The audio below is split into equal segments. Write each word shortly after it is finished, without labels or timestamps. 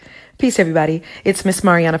Peace, everybody. It's Miss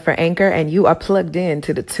Mariana for Anchor, and you are plugged in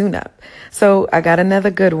to the tune-up. So I got another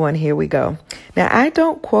good one. Here we go. Now, I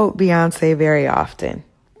don't quote Beyonce very often,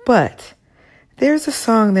 but there's a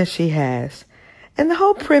song that she has, and the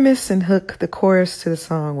whole premise and hook, the chorus to the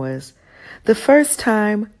song was, the first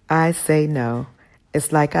time I say no,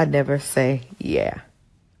 it's like I never say yeah.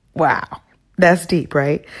 Wow. That's deep,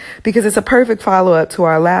 right? Because it's a perfect follow-up to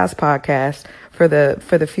our last podcast. For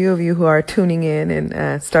the few of you who are tuning in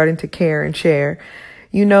and starting to care and share,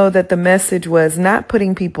 you know that the message was not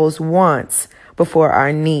putting people's wants before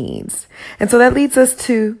our needs. And so that leads us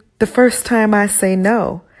to the first time I say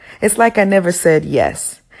no. It's like I never said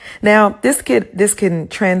yes. Now, this can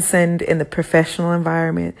transcend in the professional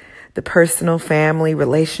environment, the personal, family,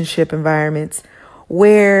 relationship environments,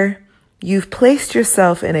 where you've placed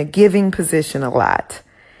yourself in a giving position a lot,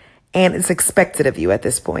 and it's expected of you at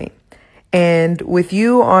this point. And with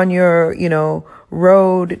you on your,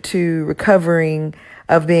 road to recovering,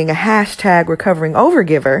 of being a hashtag recovering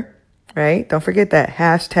overgiver, right? Don't forget that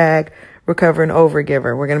hashtag recovering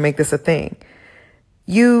overgiver. We're going to make this a thing.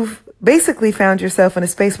 You've basically found yourself in a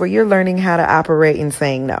space where you're learning how to operate in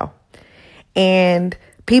saying no. And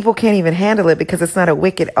people can't even handle it because it's not a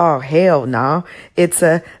wicked, oh, hell no. It's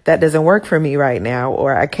a, that doesn't work for me right now,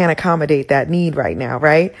 or I can't accommodate that need right now,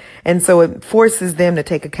 right? And so it forces them to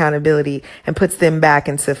take accountability and puts them back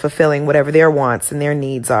into fulfilling whatever their wants and their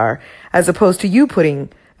needs are, as opposed to you putting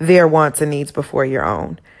their wants and needs before your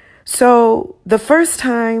own. So the first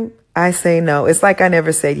time I say no, it's like I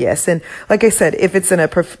never said yes. And like I said, if it's in a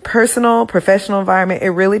personal, professional environment,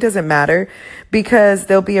 it really doesn't matter, because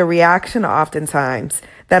there'll be a reaction oftentimes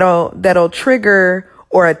that'll trigger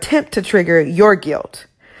or attempt to trigger your guilt.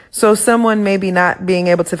 So someone maybe not being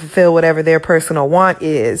able to fulfill whatever their personal want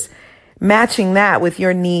is, matching that with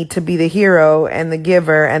your need to be the hero and the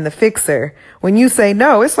giver and the fixer. When you say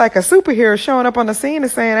no, it's like a superhero showing up on the scene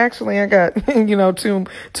and saying, actually, I got,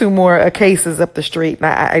 two more cases up the street. And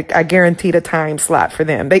I guaranteed a time slot for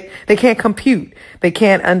them. They can't compute. They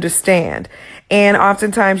can't understand. And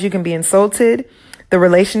oftentimes you can be insulted. The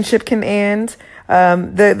relationship can end.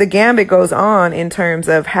 The gambit goes on in terms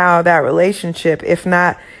of how that relationship, if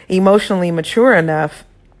not emotionally mature enough,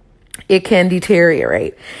 it can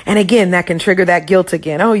deteriorate. And again, that can trigger that guilt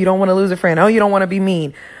again. Oh, you don't want to lose a friend. Oh, you don't want to be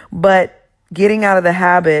mean. But getting out of the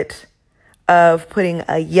habit of putting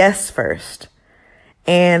a yes first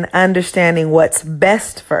and understanding what's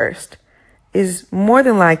best first is more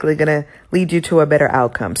than likely going to lead you to a better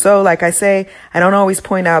outcome. So like I say, I don't always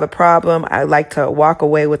point out a problem. I like to walk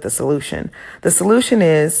away with the solution. The solution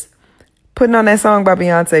is putting on that song by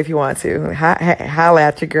Beyonce if you want to. Holla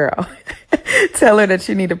at your girl. Tell her that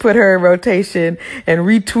you need to put her in rotation and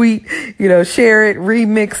retweet, share it,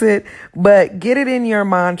 remix it, but get it in your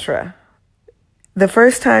mantra. The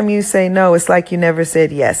first time you say no, it's like you never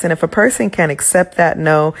said yes. And if a person can accept that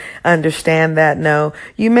no, understand that no,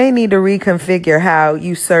 you may need to reconfigure how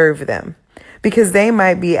you serve them, because they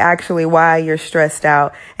might be actually why you're stressed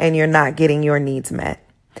out and you're not getting your needs met.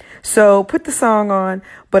 So put the song on,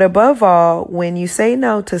 but above all, when you say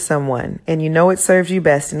no to someone and you know it serves you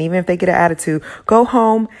best, and even if they get an attitude, go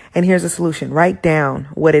home and here's a solution. Write down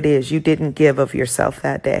what it is you didn't give of yourself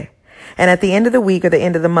that day. And at the end of the week or the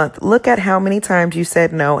end of the month, look at how many times you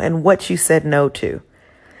said no and what you said no to.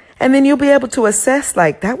 And then you'll be able to assess,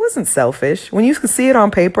 like, that wasn't selfish. When you can see it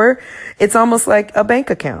on paper, it's almost like a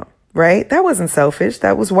bank account. Right? That wasn't selfish.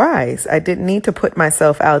 That was wise. I didn't need to put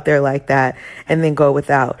myself out there like that and then go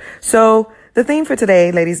without. So the theme for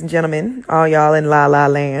today, ladies and gentlemen, all y'all in La La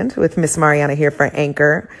Land with Miss Mariana here for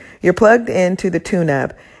Anchor, you're plugged into the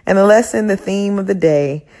tune-up. And the lesson, the theme of the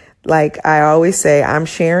day, like I always say, I'm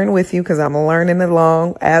sharing with you because I'm learning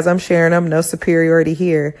along as I'm sharing them. No superiority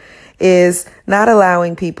here, is not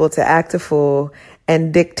allowing people to act a fool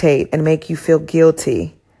and dictate and make you feel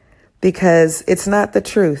guilty, because it's not the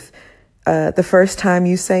truth. The first time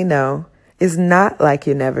you say no is not like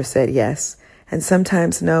you never said yes. And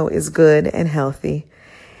sometimes no is good and healthy.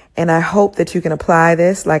 And I hope that you can apply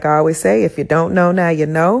this. Like I always say, if you don't know, now you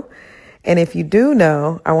know. And if you do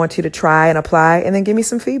know, I want you to try and apply and then give me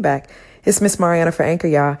some feedback. It's Miss Mariana for Anchor,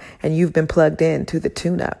 y'all. And you've been plugged in to the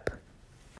tune-up.